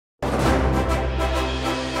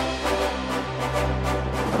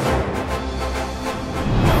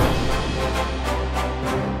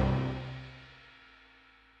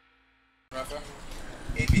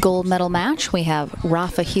gold medal match. We have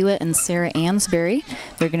Rafa Hewett and Sarah Ansboury.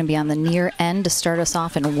 They're going to be on the near end to start us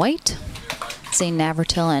off in white. Zane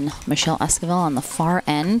Navratil and Michelle Esquivel on the far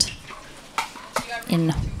end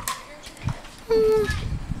in, I'm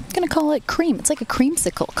going to call it cream. It's like a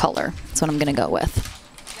creamsicle color. That's what I'm going to go with.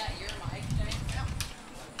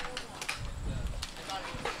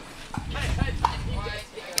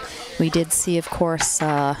 We did see, of course,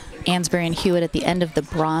 Ansboury and Hewett at the end of the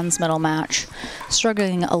bronze medal match,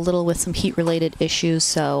 struggling a little with some heat-related issues,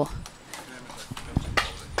 so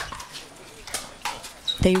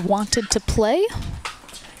they wanted to play.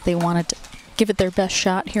 They wanted to give it their best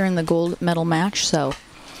shot here in the gold medal match, so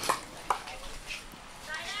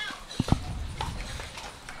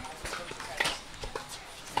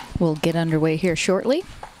we'll get underway here shortly.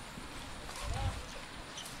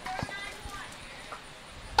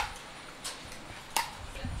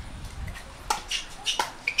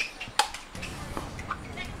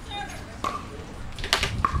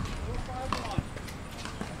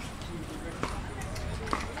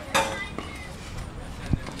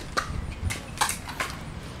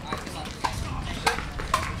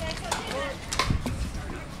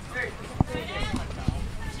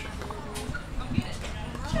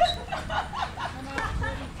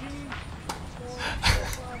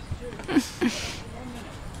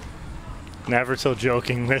 Navratil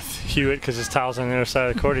joking with Hewett because his towel's on the other side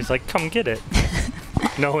of the court. He's like, come get it.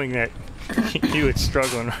 Knowing that Hewett's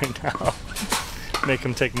struggling right now. Make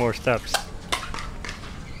him take more steps.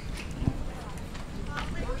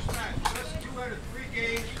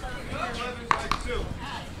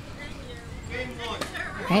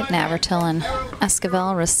 Right, Navratil and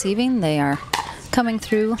Esquivel receiving. They are coming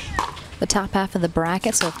through the top half of the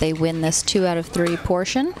bracket, so if they win this 2 out of 3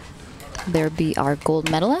 portion, they'll be our gold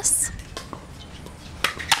medalists.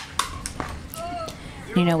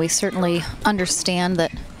 You know, we certainly understand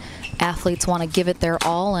that athletes want to give it their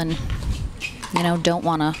all and, you know, don't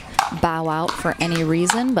want to bow out for any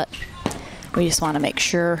reason, but we just want to make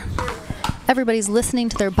sure everybody's listening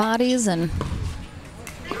to their bodies and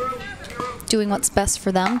doing what's best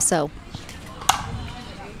for them. So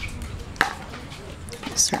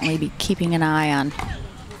certainly be keeping an eye on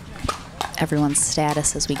everyone's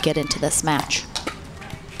status as we get into this match.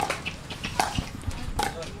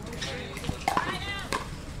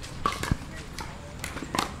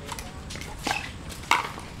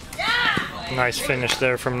 Nice finish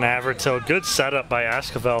there from Navratil. Good setup by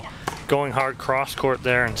Esquivel, going hard cross court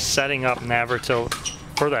there and setting up Navratil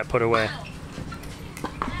for that put away.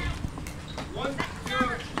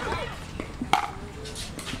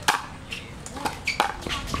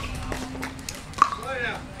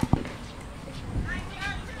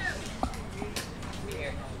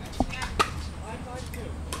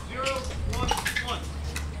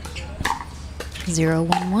 Zero,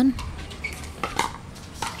 1-1.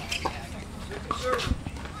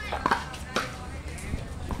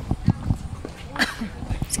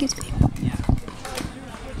 Excuse me.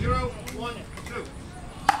 0, 1, 2.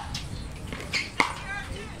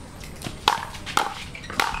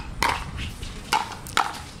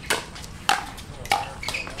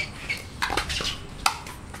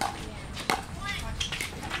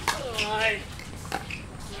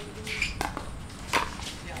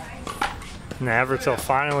 Navratil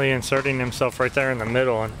finally inserting himself right there in the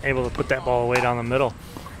middle and able to put that ball away down the middle.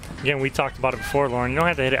 Again, we talked about it before, Lauren. You don't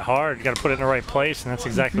have to hit it hard. You got to put it in the right place, and that's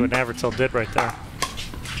exactly what Navratil did right there.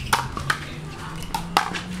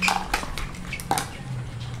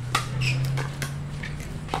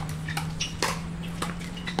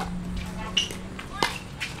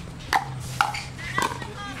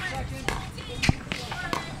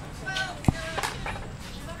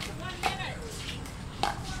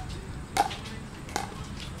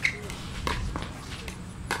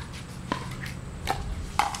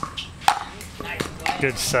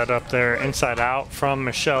 Good setup there, inside out from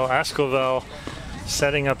Michelle Esquivel,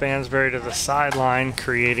 setting up Ansboury to the sideline,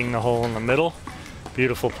 creating the hole in the middle.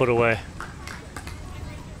 Beautiful put away.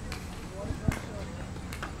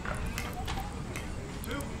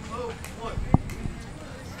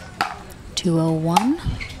 $201.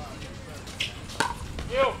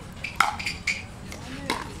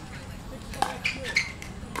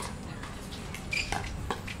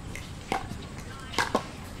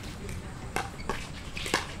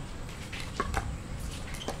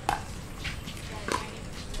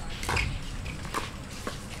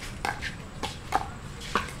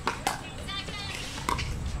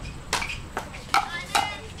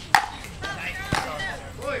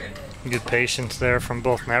 Good patience there from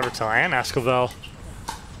both Navratil and Esquivel.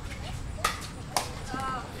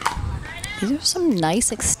 These are some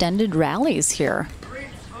nice extended rallies here.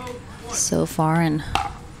 so far in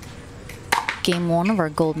game 1 of our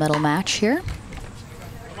gold medal match here.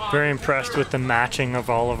 Very impressed with the matching of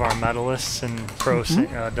all of our medalists in pro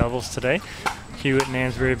doubles today. Hewett and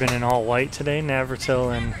Ansboury have been in all white today.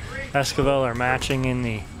 Navratil and Esquivel are matching in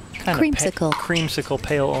the kind of creamsicle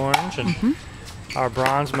pale orange. And our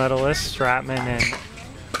bronze medalists, Stratman and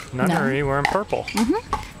Nunnery, were in purple.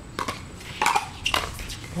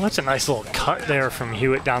 Well, that's a nice little cut there from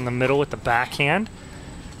Hewett down the middle with the backhand.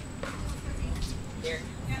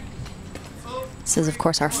 This is, of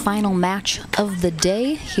course, our final match of the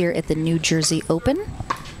day here at the New Jersey Open.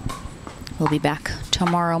 We'll be back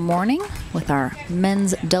tomorrow morning with our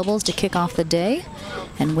men's doubles to kick off the day,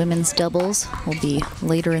 and women's doubles will be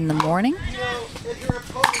later in the morning.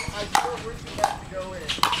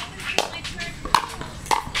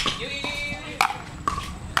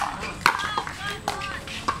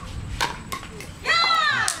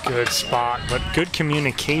 Good spot, but good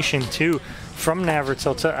communication too from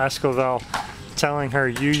Navratil to Esquivel, telling her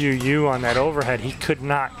you on that overhead. He could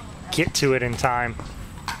not get to it in time.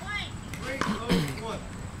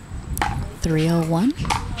 301.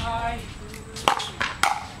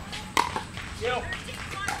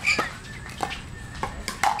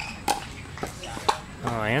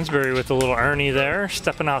 Oh, Ansboury with a little Ernie there,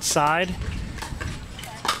 stepping outside.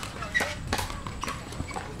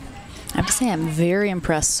 I have to say I'm very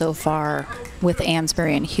impressed so far with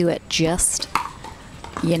Ansboury and Hewett, just,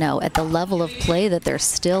 you know, at the level of play that they're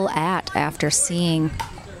still at after seeing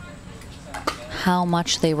how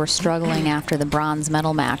much they were struggling after the bronze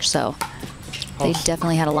medal match. So they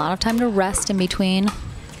definitely had a lot of time to rest in between.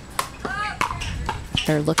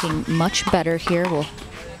 They're looking much better here. We'll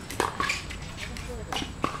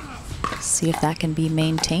see if that can be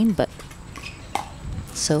maintained, but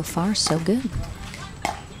so far so good.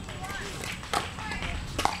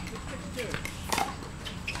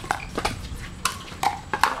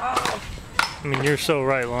 I mean, you're so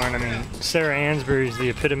right, Lauren. I mean, Sarah Ansboury is the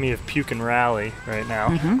epitome of puke and rally right now.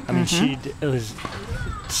 I mean, she was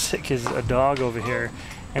sick as a dog over here.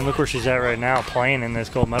 And look where she's at right now, playing in this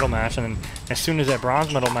gold medal match. And then as soon as that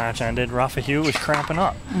bronze medal match ended, Rafa Hewett was cramping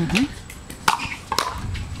up.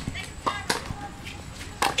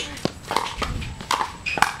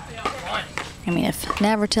 I mean, if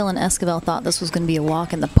Navratil and Esquivel thought this was going to be a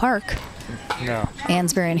walk in the park, no.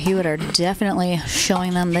 Ansboury and Hewett are definitely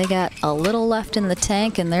showing them they got a little left in the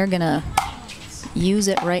tank, and they're going to use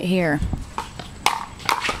it right here.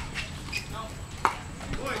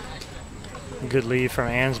 Good lead from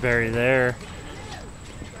Ansboury there.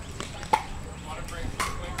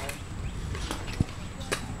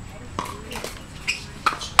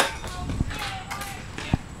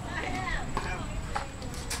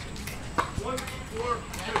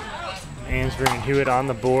 Ansboury and Hewett on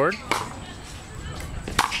the board.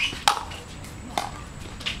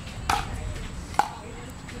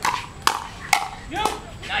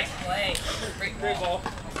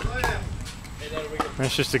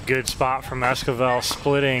 That's just a good spot from Esquivel,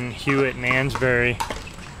 splitting Hewett and Ansboury.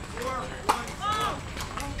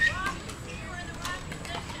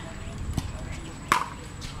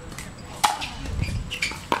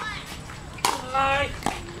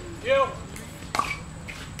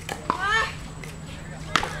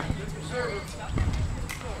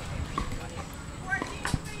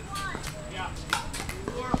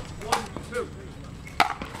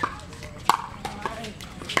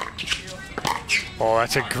 Oh,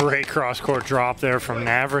 that's a great cross-court drop there from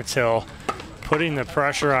Navratil, putting the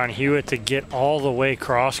pressure on Hewett to get all the way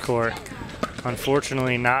cross-court.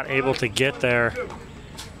 Unfortunately, not able to get there,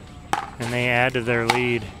 and they add to their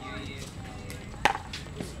lead.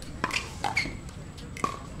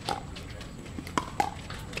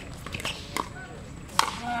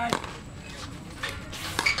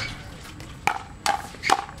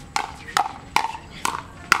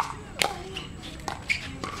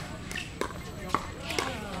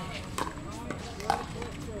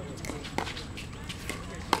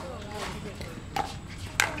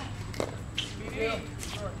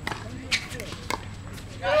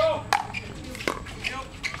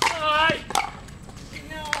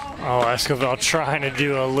 Oh, Esquivel trying to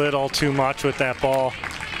do a little too much with that ball.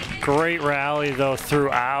 Great rally, though,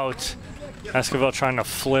 throughout. Esquivel trying to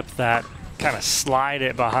flip that, kind of slide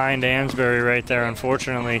it behind Ansboury right there.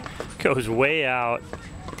 Unfortunately, goes way out.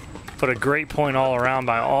 But a great point all around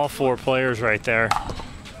by all four players right there.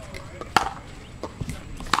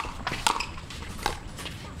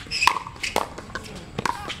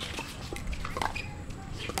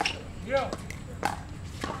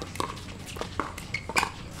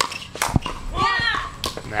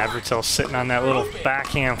 Navratil sitting on that little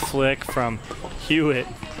backhand flick from Hewett.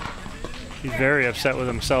 He's very upset with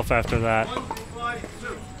himself after that.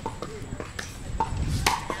 1-5-2.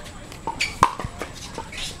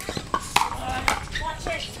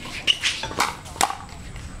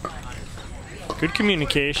 Good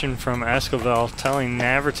communication from Esquivel telling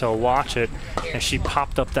Navratil watch it as she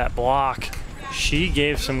popped up that block. She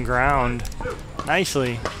gave some ground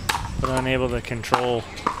nicely, but unable to control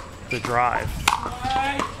the drive.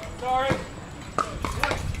 Sorry.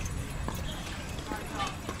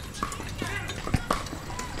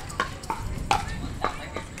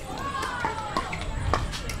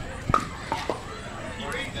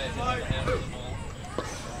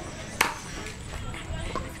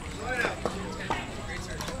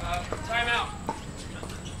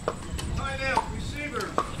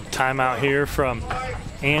 Timeout here from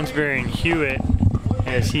Ansboury and Hewett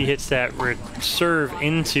as he hits that serve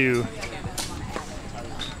into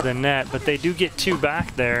the net, but they do get 2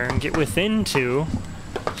 back there and get within 2,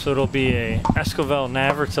 so it'll be a Esquivel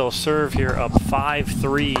Navratil serve here, up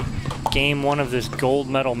 5-3, game 1 of this gold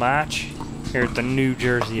medal match here at the New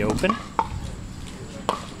Jersey Open.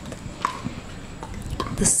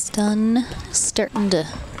 The sun starting to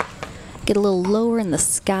get a little lower in the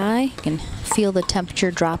sky. You can feel the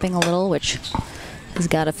temperature dropping a little, which has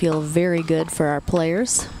got to feel very good for our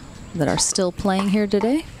players that are still playing here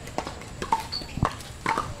today.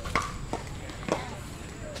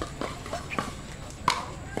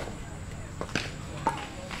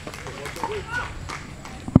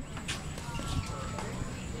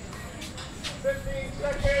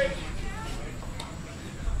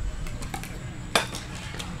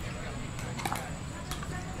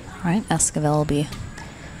 All right, Esquivel will be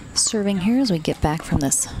serving here as we get back from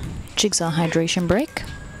this jigsaw hydration break.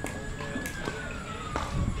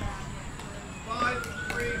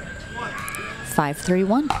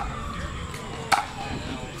 5-3-1.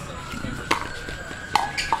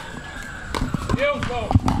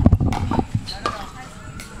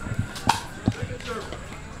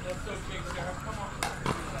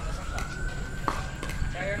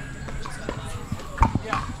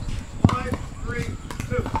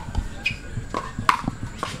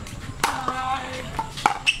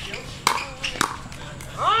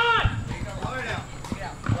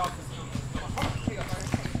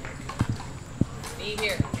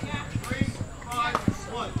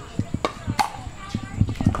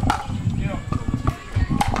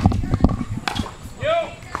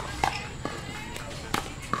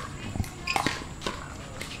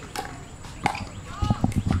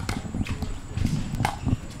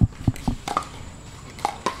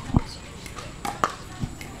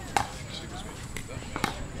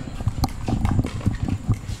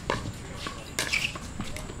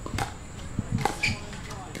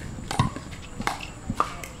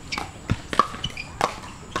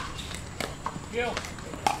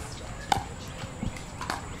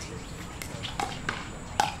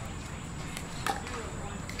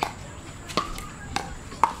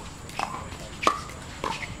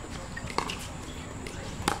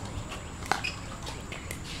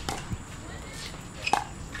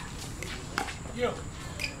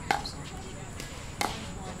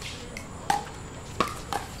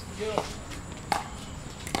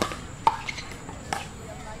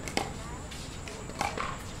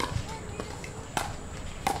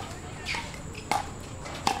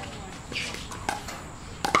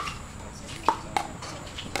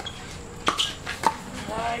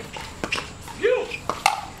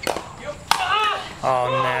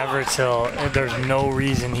 Oh, Navratil, there's no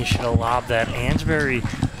reason he should have lobbed that. Ansboury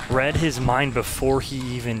read his mind before he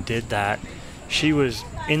even did that. She was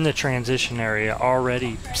in the transition area,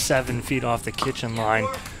 already 7 feet off the kitchen line,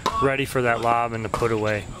 ready for that lob and to put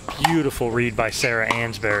away. Beautiful read by Sarah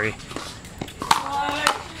Ansboury.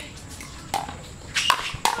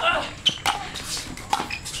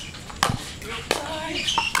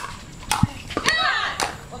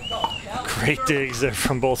 Great digs there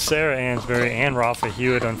from both Sarah Ansboury and Rafa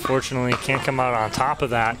Hewett. Unfortunately, can't come out on top of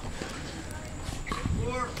that.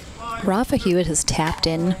 Rafa Hewett has tapped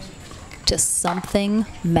in to something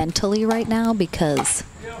mentally right now, because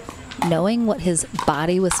knowing what his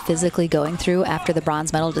body was physically going through after the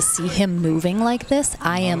bronze medal, to see him moving like this,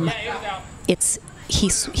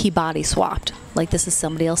 he body swapped. Like, this is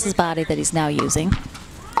somebody else's body that he's now using.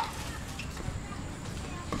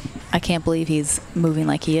 I can't believe he's moving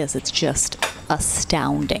like he is. It's just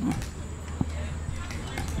astounding.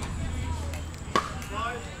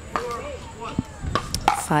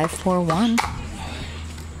 5-4-1.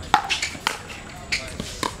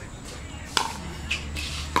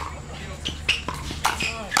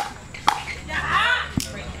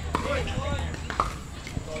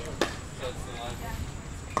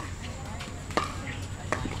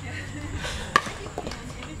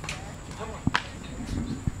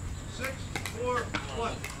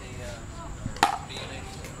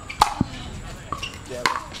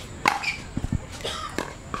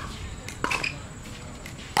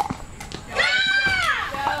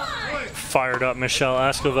 fired up Michelle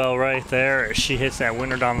Esquivel right there. She hits that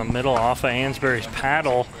winner down the middle off of Ansbury's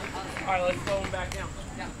paddle. All right, let's go back down.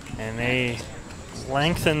 And they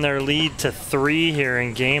lengthen their lead to 3 here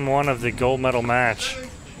in game 1 of the gold medal match.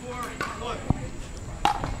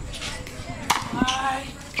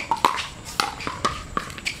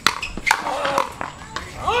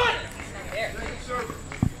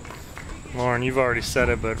 Lauren, you've already said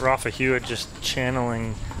it, but Rafa Hewett just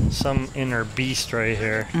channeling some inner beast right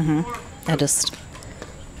here. I just...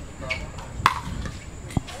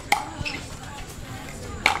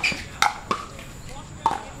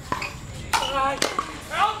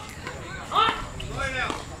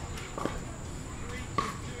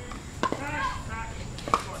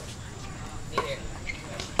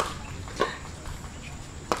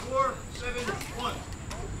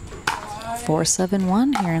 Four,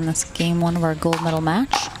 7-1 here in this game 1 of our gold medal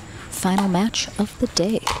match. Final match of the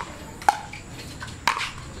day.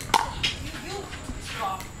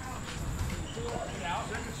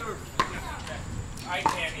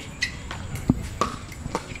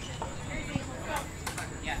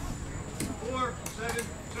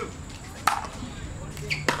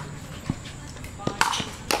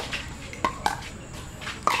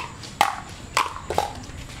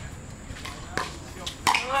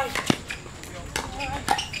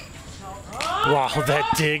 Wow,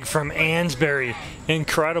 that dig from Ansboury.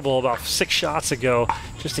 Incredible, about 6 shots ago,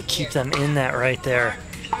 just to keep them in that right there.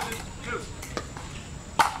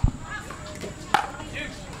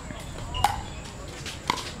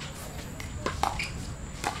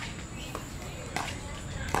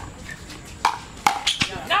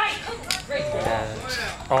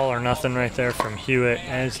 All or nothing right there from Hewett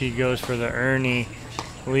as he goes for the Ernie,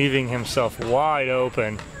 leaving himself wide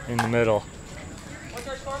open in the middle.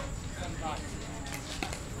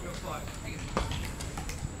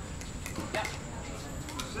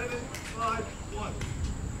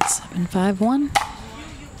 7-5-1.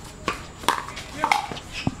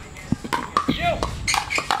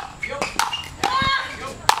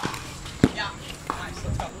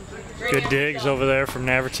 Good digs over there from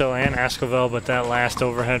Navratil and Esquivel, but that last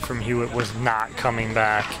overhead from Hewett was not coming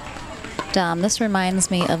back. Dom, this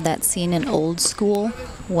reminds me of that scene in Old School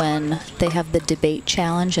when they have the debate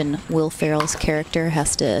challenge and Will Ferrell's character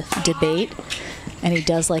has to debate. And he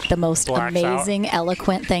does like the most amazing,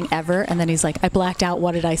 eloquent thing ever. And then he's like, I blacked out.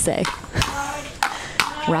 What did I say?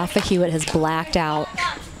 Rafa Hewett has blacked out.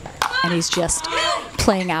 And he's just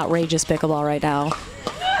playing outrageous pickleball right now.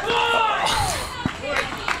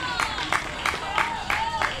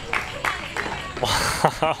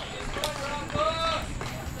 Wow.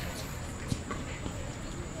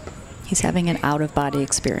 He's having an out-of-body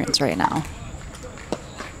experience right now.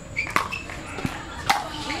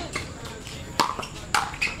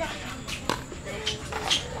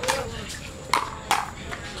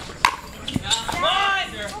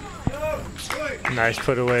 Nice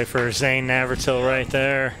put away for Zane Navratil right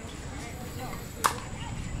there.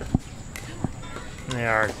 They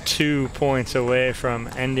are 2 points away from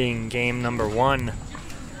ending game number 1.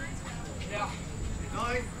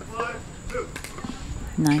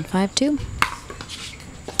 9-5-2.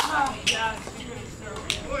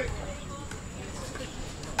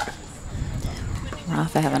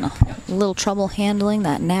 Rafa having a little trouble handling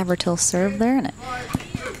that Navratil serve there, and it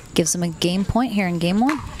gives him a game point here in game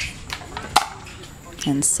 1.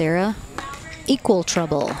 And Sarah, equal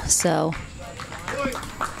trouble. So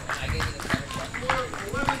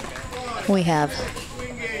we have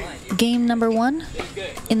game number 1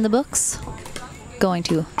 in the books, going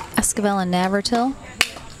to Esquivel and Navratil,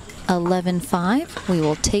 11-5. We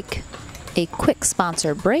will take a quick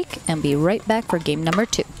sponsor break and be right back for game number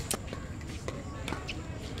 2.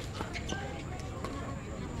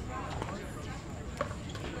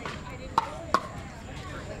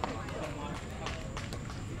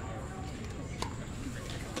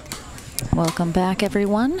 Welcome back,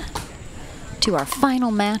 everyone, to our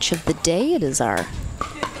final match of the day. It is our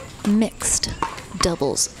mixed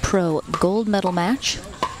doubles pro gold medal match.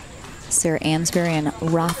 Sarah Ansboury and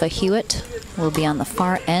Rafa Hewett will be on the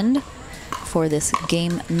far end for this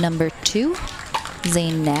game number 2.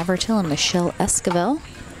 Zane Navratil and Michelle Esquivel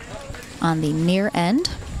on the near end.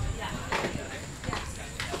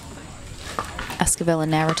 Esquivel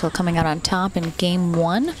and Navratil coming out on top in game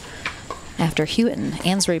 1 after Hewett and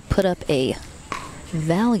Ansboury put up a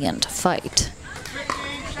valiant fight.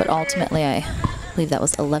 But ultimately, I believe that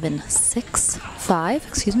was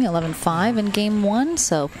 11-5 in game 1.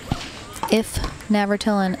 So if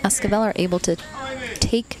Navratil and Esquivel are able to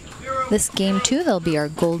take this game 2, they'll be our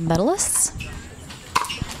gold medalists.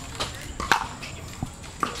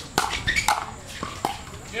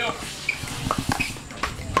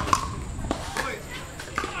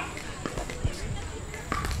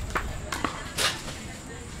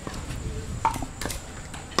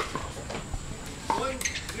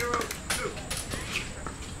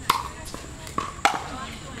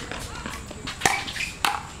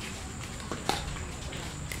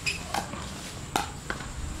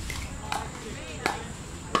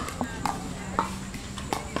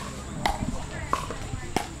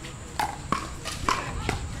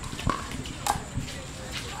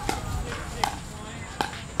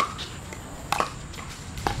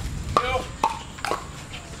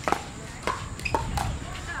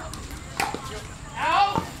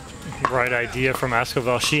 right idea from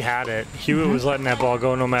Esquivel. She had it. Hewett was letting that ball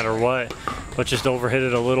go no matter what, but just overhit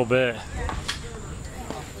it a little bit.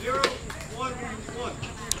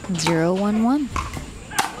 0-1-1.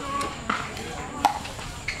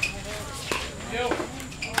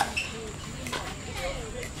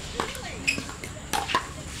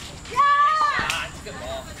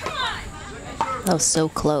 That was so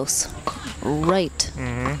close. Right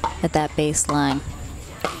at that baseline.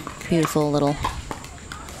 Beautiful little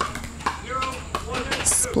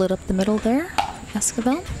split up the middle there,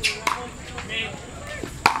 Esquivel.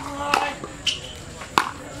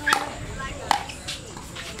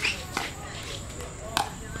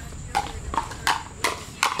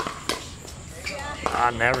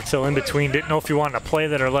 Navratil in between. Didn't know if he wanted to play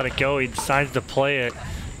that or let it go. He decided to play it,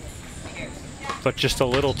 but just a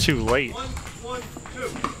little too late.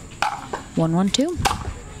 1-1-2.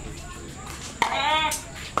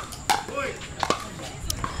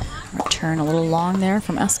 Return a little long there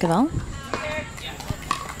from Esquivel.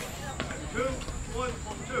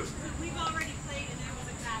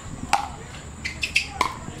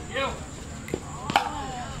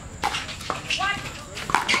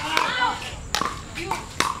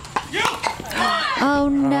 Oh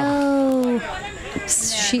no!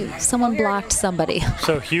 Someone blocked somebody.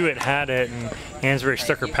 So Hewett had it, and Ansboury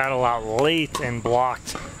stuck her paddle out late and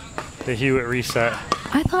blocked the Hewett reset.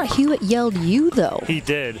 I thought Hewett yelled you though. He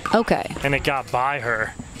did. Okay. And it got by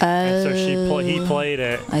her. And so he played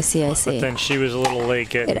it. I see, I see. But then she was a little late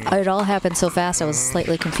getting it all happened so fast I was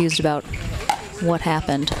slightly confused about what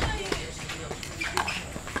happened.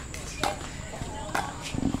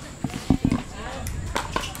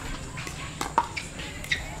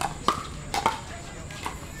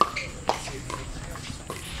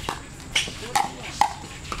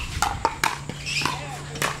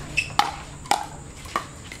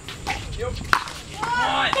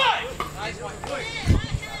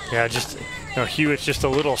 Yeah, just, Hewett's just a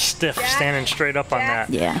little stiff standing straight up on that.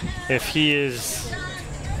 Yeah. If he is...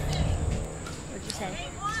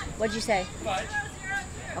 What'd you say?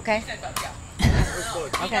 Okay.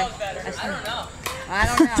 Okay. I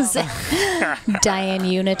don't know. Diane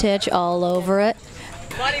Unitich all over it.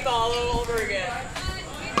 Money ball all over again.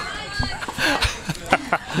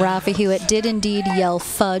 Rafa Hewett did indeed yell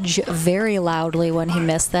fudge very loudly when he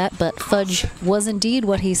missed that, but fudge was indeed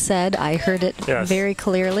what he said. I heard it very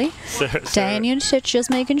clearly. Diane Unitich just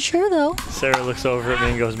making sure, though. Sarah looks over at me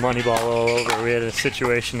and goes, Moneyball all over. We had a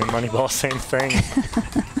situation in Moneyball, same thing.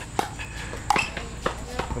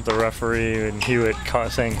 With the referee and Hewett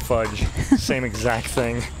saying fudge. Same exact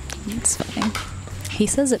thing. It's funny. He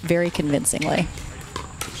says it very convincingly.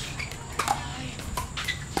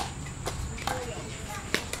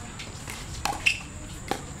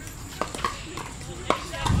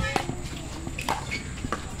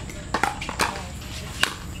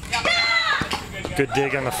 Good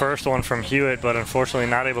dig on the first one from Hewett, but unfortunately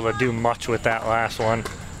not able to do much with that last one.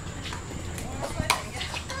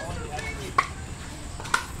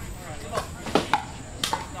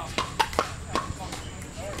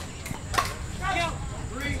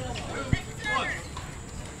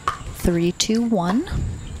 Three, 2, 1.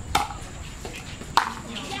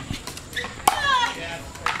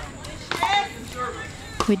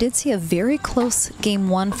 We did see a very close game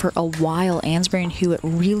one for a while. Ansboury and Hewett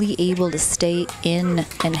really able to stay in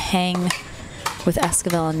and hang with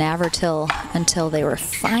Esquivel and Navratil until they were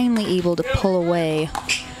finally able to pull away.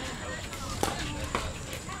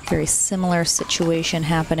 Very similar situation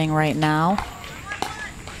happening right now.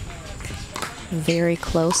 Very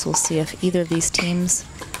close. We'll see if either of these teams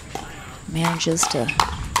manages to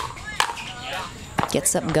get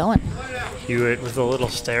something going. Hewett with a little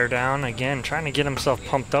stare down. Again, trying to get himself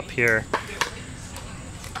pumped up here.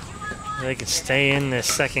 They could stay in this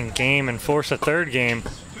second game and force a third game.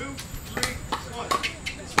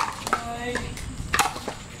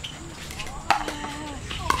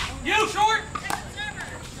 You short!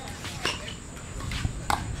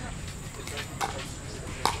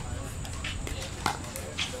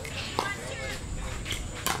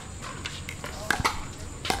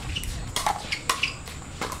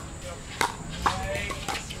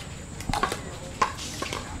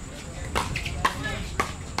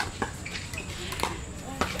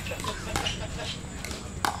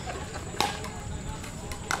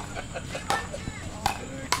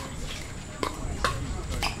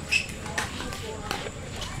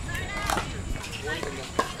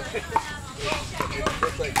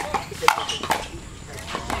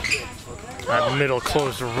 That middle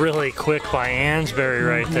closed really quick by Ansboury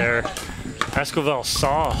right there. Esquivel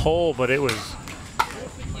saw a hole, but it was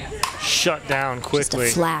shut down quickly.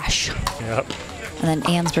 Just a flash. Yep. And then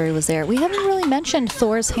Ansboury was there. We haven't really mentioned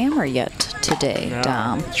Thor's hammer yet today, No.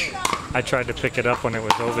 Dom. I tried to pick it up when it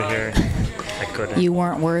was over here. I couldn't. You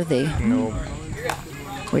weren't worthy. No.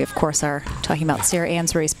 We, of course, are talking about Sarah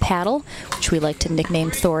Ansbury's paddle, which we like to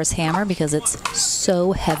nickname Thor's hammer because it's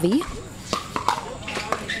so heavy.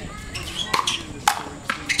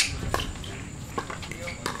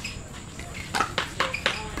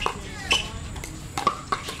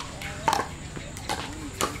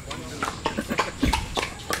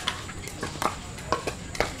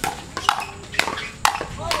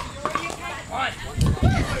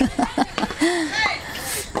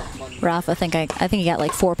 Ralph, I think he got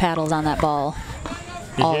like 4 paddles on that ball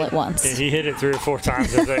all at once. He hit it 3 or 4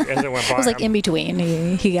 times as it went by. It was like in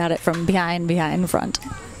between. He got it from behind, front.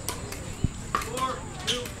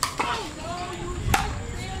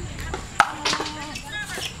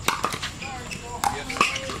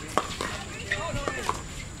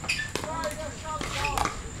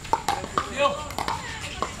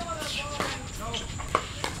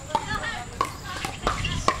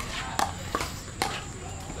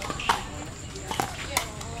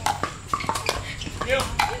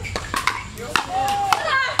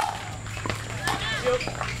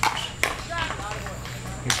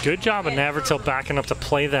 Good job of Navratil backing up to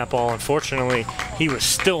play that ball. Unfortunately, he was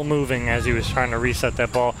still moving as he was trying to reset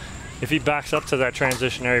that ball. If he backs up to that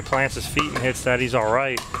transition area, plants his feet and hits that, he's all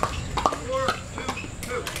right.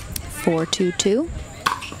 4-2-2.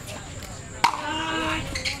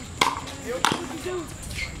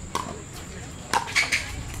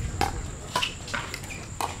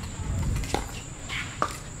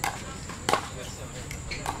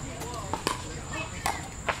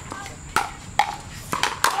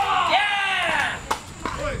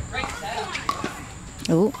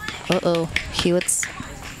 Oh, uh-oh. Hewett's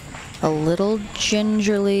a little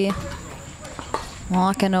gingerly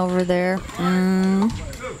walking over there.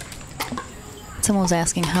 Someone was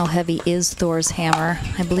asking how heavy is Thor's hammer.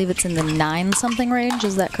 I believe it's in the 9-something range.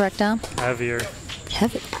 Is that correct, Dom? Heavier.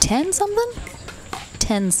 Heavy? 10-something?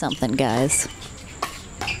 10-something, guys.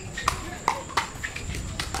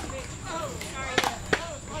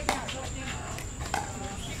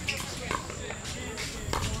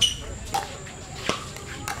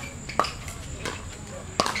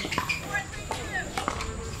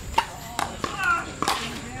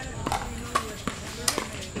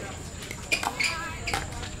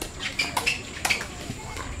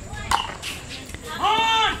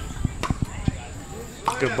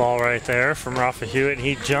 Good ball right there from Rafa Hewett.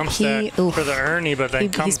 He jumps that for the Ernie, but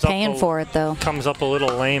then he's paying for it, though. Comes up a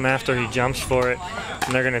little lame after he jumps for it,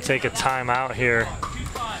 and they're going to take a timeout here.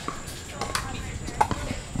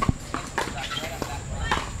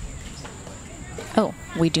 Oh,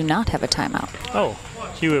 we do not have a timeout. Oh,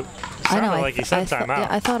 Hewett sounded like he said timeout. Yeah,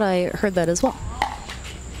 I thought I heard that as well.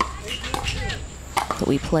 But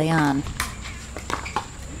we play on.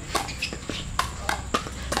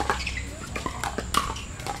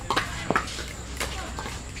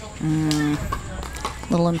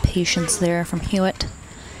 Little impatience there from Hewett.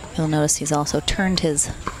 You'll notice he's also turned his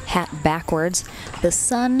hat backwards. The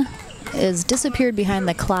sun is disappeared behind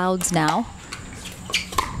the clouds now.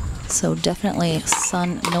 So definitely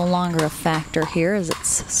sun no longer a factor here as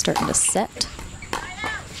it's starting to set.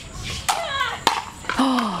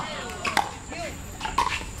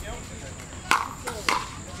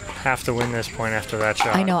 Have to win this point after that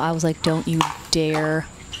shot. I know, I was like, don't you dare.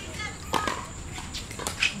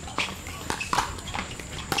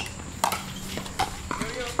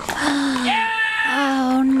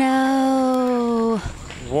 Oh no.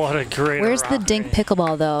 What a great Where's the dink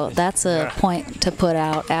pickleball though? That's a point to put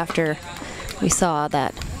out after we saw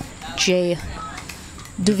that Jay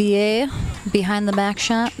Duvier behind the back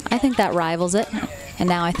shot. I think that rivals it. And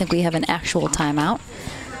now I think we have an actual timeout.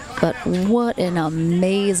 But what an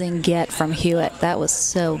amazing get from Hewett. That was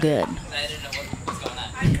so good.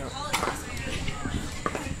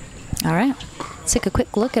 All right, let's take a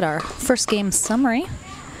quick look at our first game summary,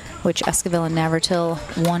 which Esquivel and Navratil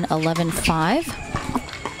won 11-5.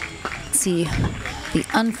 Let's see the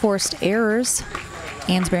unforced errors.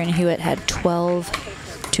 Ansboury and Hewett had 12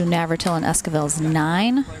 to Navratil and Esquivel's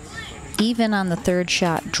 9. Even on the third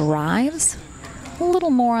shot drives. A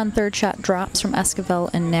little more on third shot drops from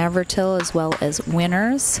Esquivel and Navratil, as well as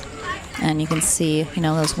winners. And you can see, you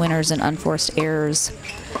know, those winners and unforced errors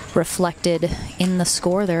reflected in the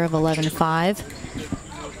score there of 11-5.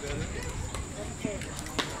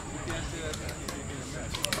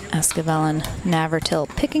 Esquivel and Navratil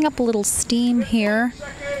picking up a little steam here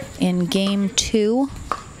in game 2.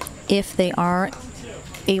 If they are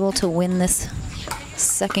able to win this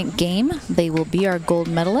second game, they will be our gold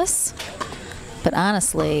medalists. But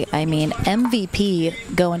honestly, I mean,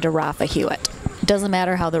 MVP going to Rafa Hewett. Doesn't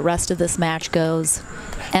matter how the rest of this match goes.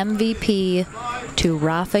 MVP to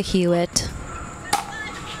Rafa Hewett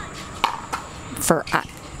for,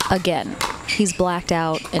 again, he's blacked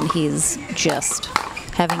out and he's just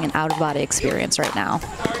having an out-of-body experience right now.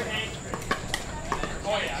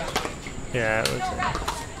 Yeah, it was.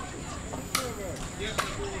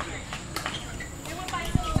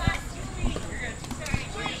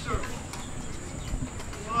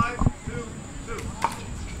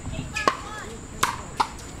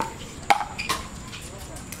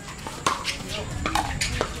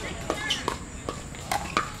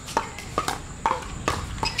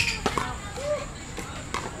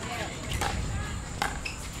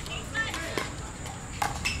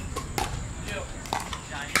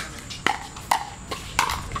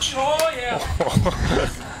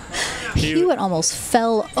 Hewett almost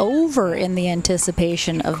fell over in the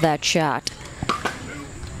anticipation of that shot.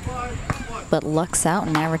 But luck's out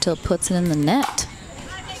and Navratil puts it in the net.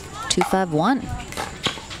 2-5-1.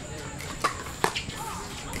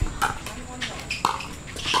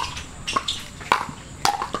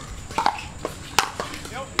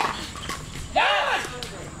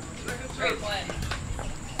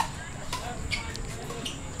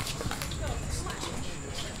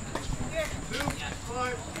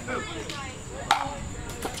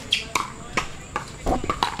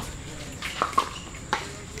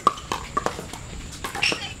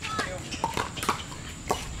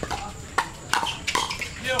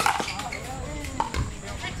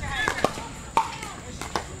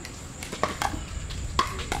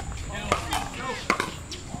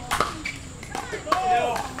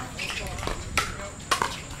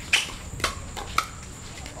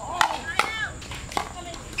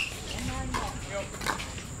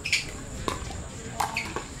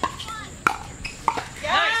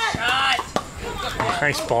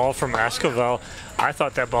 Nice ball from Esquivel. I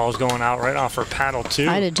thought that ball was going out right off her paddle too.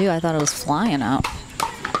 I did too. I thought it was flying out.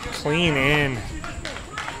 Clean in.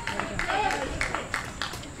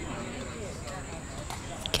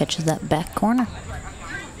 Catches that back corner.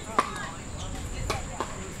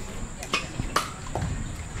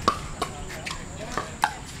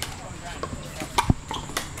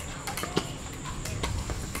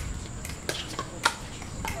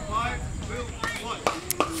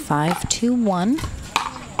 Five, 2-1.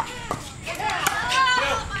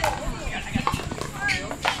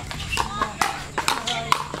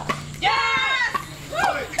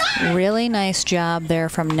 Really nice job there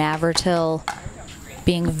from Navratil,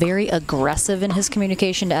 being very aggressive in his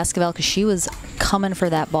communication to Esquivel because she was coming for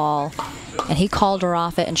that ball and he called her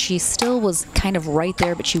off it and she still was kind of right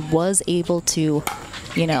there, but she was able to,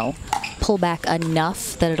 you know, pull back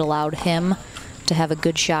enough that it allowed him to have a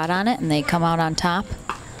good shot on it and they come out on top.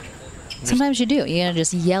 Sometimes you do. You gotta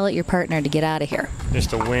just yell at your partner to get out of here.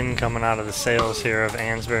 Just a win coming out of the sails here of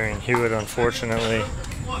Ansboury and Hewett, unfortunately.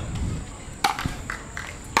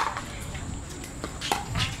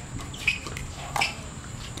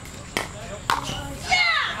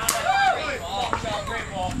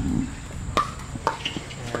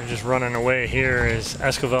 We're just running away here is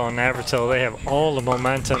Esquivel and Navratil. They have all the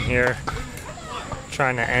momentum here,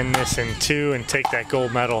 trying to end this in 2 and take that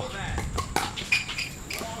gold medal.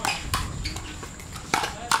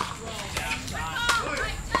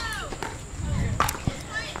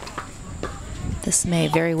 This may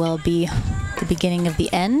very well be the beginning of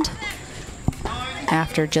the end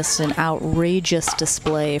after just an outrageous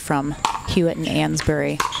display from Hewett and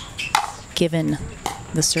Ansboury, given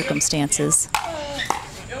the circumstances.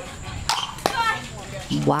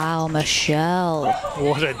 Wow, Michelle.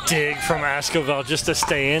 What a dig from Esquivel just to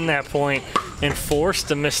stay in that point and force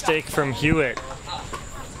the mistake from Hewett.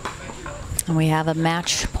 And we have a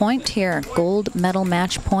match point here, gold medal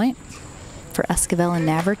match point for Esquivel and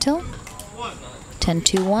Navratil.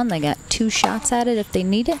 10-2-1, they got 2 shots at it if they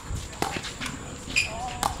need it.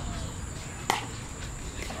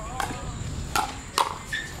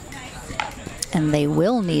 And they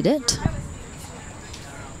will need it.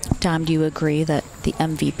 Tom, do you agree that the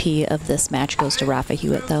MVP of this match goes to Rafa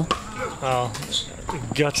Hewett, though? Well,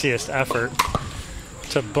 gutsiest effort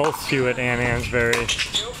to both Hewett and Ansboury.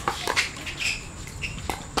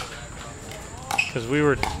 Because we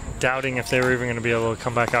were doubting if they were even going to be able to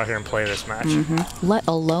come back out here and play this match. Let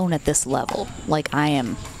alone at this level, like I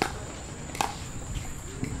am.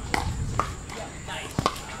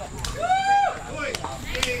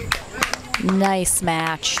 Nice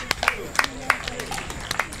match.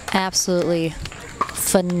 Absolutely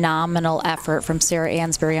phenomenal effort from Sarah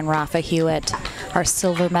Ansboury and Rafa Hewett, our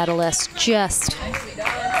silver medalist. Just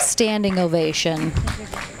standing ovation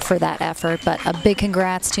for that effort. But a big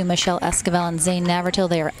congrats to Michelle Esquivel and Zane Navratil.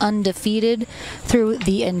 They are undefeated through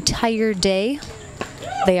the entire day.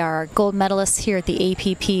 They are gold medalists here at the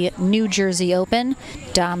APP New Jersey Open.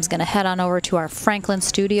 Dom's going to head on over to our Franklin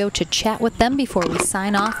studio to chat with them before we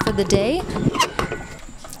sign off for the day.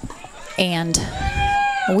 And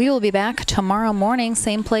we will be back tomorrow morning,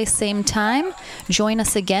 same place, same time. Join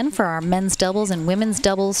us again for our men's doubles and women's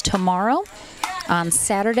doubles tomorrow on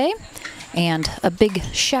Saturday. And a big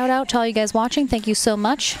shout out to all you guys watching. Thank you so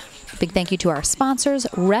much. Big thank you to our sponsors,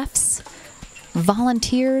 refs,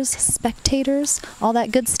 volunteers, spectators, all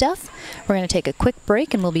that good stuff. We're going to take a quick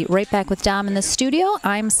break and we'll be right back with Dom in the studio.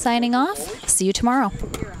 I'm signing off. See you tomorrow.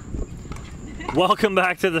 Welcome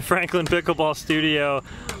back to the Franklin Pickleball Studio.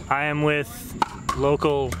 I am with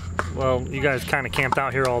local, well, you guys kind of camped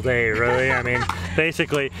out here all day, really. I mean,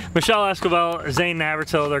 basically, Michelle Esquivel, Zane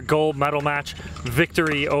Navratil, their gold medal match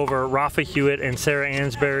victory over Rafa Hewett and Sarah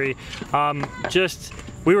Ansboury.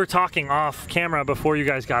 We were talking off camera before you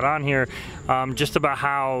guys got on here just about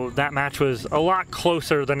how that match was a lot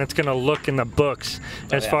closer than it's going to look in the books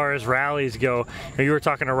as far as rallies go. You were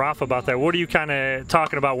talking to Rafa about that. What are you kind of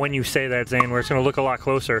talking about when you say that, Zane, where it's going to look a lot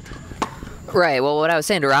closer? Right. Well, what I was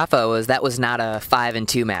saying to Rafa was that was not a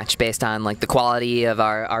 5-2 match based on like the quality of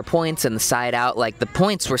our points and the side out. Like the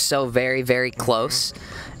points were so very, very close.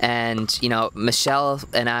 And, you know, Michelle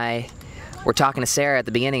and I were talking to Sarah at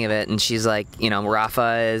the beginning of it, and she's like, you know,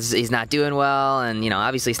 Rafa he's not doing well, and, you know,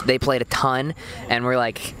 obviously they played a ton, and we're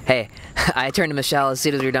like, hey, I turned to Michelle as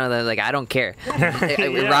soon as we were done with it, like, I don't care.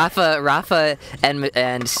 Yeah. Rafa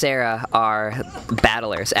and Sarah are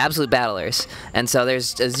battlers, absolute battlers, and so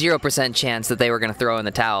there's a 0% chance that they were going to throw in the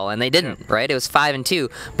towel, and they didn't, right? It was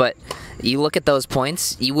 5-2, but you look at those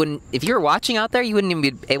points, you wouldn't, if you were watching out there, you wouldn't even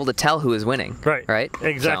be able to tell who was winning. Right?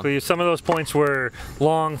 Exactly. So. Some of those points were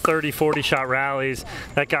long 30, 40 shot rallies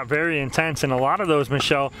that got very intense, and a lot of those,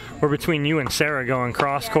 Michelle, were between you and Sarah going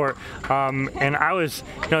cross court. And I was,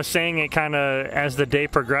 you know, saying it kind of as the day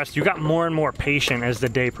progressed. You got more and more patient as the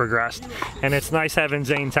day progressed, and it's nice having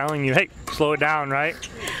Zane telling you, hey, slow it down, right?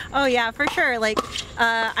 Oh yeah, for sure. Like,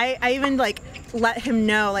 I even like let him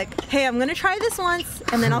know, like, hey, I'm gonna try this once,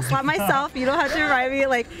 and then I'll slap myself. You don't have to remind me,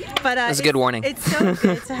 like. But that's a good warning. It's so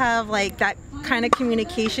good to have like that kind of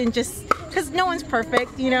communication, just because no one's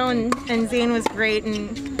perfect, you know. And Zane was great,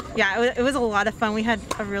 and yeah, it was a lot of fun. We had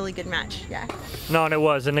a really good match. Yeah. No, and it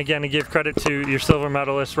was. And again, to give credit to your silver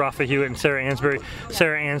medalists, Rafa Hewett and Sarah Ansboury.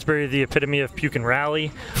 Sarah Ansboury, the epitome of puke and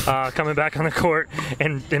rally, coming back on the court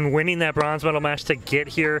and winning that bronze medal match to get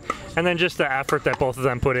here. And then just the effort that both of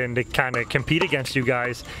them put in to kind of compete against you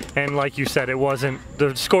guys. And like you said,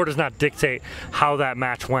 the score does not dictate how that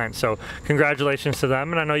match went. So congratulations to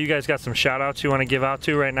them. And I know you guys got some shout outs you want to give out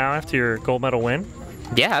to right now after your gold medal win.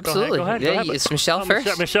 Yeah, absolutely. Go ahead. It's Michelle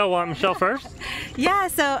first. Michelle first? Yeah,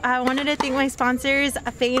 so I wanted to thank my sponsors,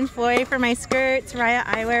 Faye and Foy for my skirts, Raya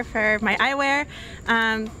Eyewear for my eyewear,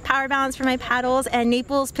 Power Balance for my paddles, and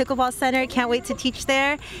Naples Pickleball Center. Can't wait to teach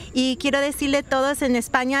there. Y quiero decirle a todos en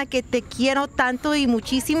España que te quiero tanto y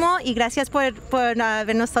muchísimo, y gracias por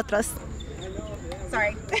ver nosotros.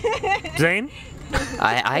 Sorry. Zane?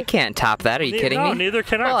 I can't top that. Are you kidding me? No, neither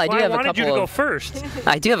can I. Well, I wanted you to go first.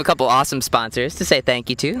 I do have a couple awesome sponsors to say thank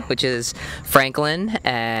you to, which is Franklin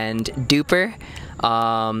and Duper.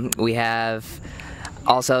 We have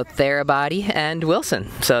also Therabody and Wilson.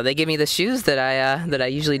 So they give me the shoes that I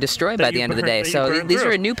usually destroy by the end of the day. So these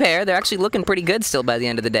are a new pair. They're actually looking pretty good still by the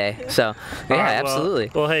end of the day. So yeah,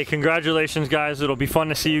 absolutely. Well, hey, congratulations, guys. It'll be fun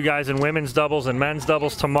to see you guys in women's doubles and men's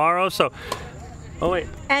doubles tomorrow. So. Oh, wait.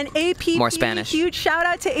 And APP. More Spanish. Huge shout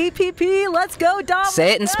out to APP. Let's go, Dom.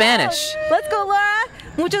 Say it in Spanish. Let's go,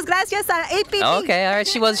 Laura. Muchas gracias a APP. Okay, all right.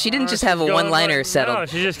 She didn't just have a one-liner settled. No,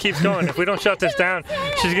 she just keeps going. If we don't shut this down,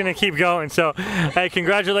 she's going to keep going. So, hey,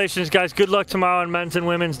 congratulations, guys. Good luck tomorrow in men's and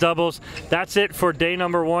women's doubles. That's it for day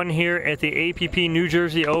number 1 here at the APP New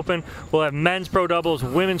Jersey Open. We'll have men's pro doubles,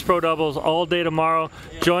 women's pro doubles all day tomorrow.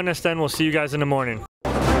 Join us then. We'll see you guys in the morning.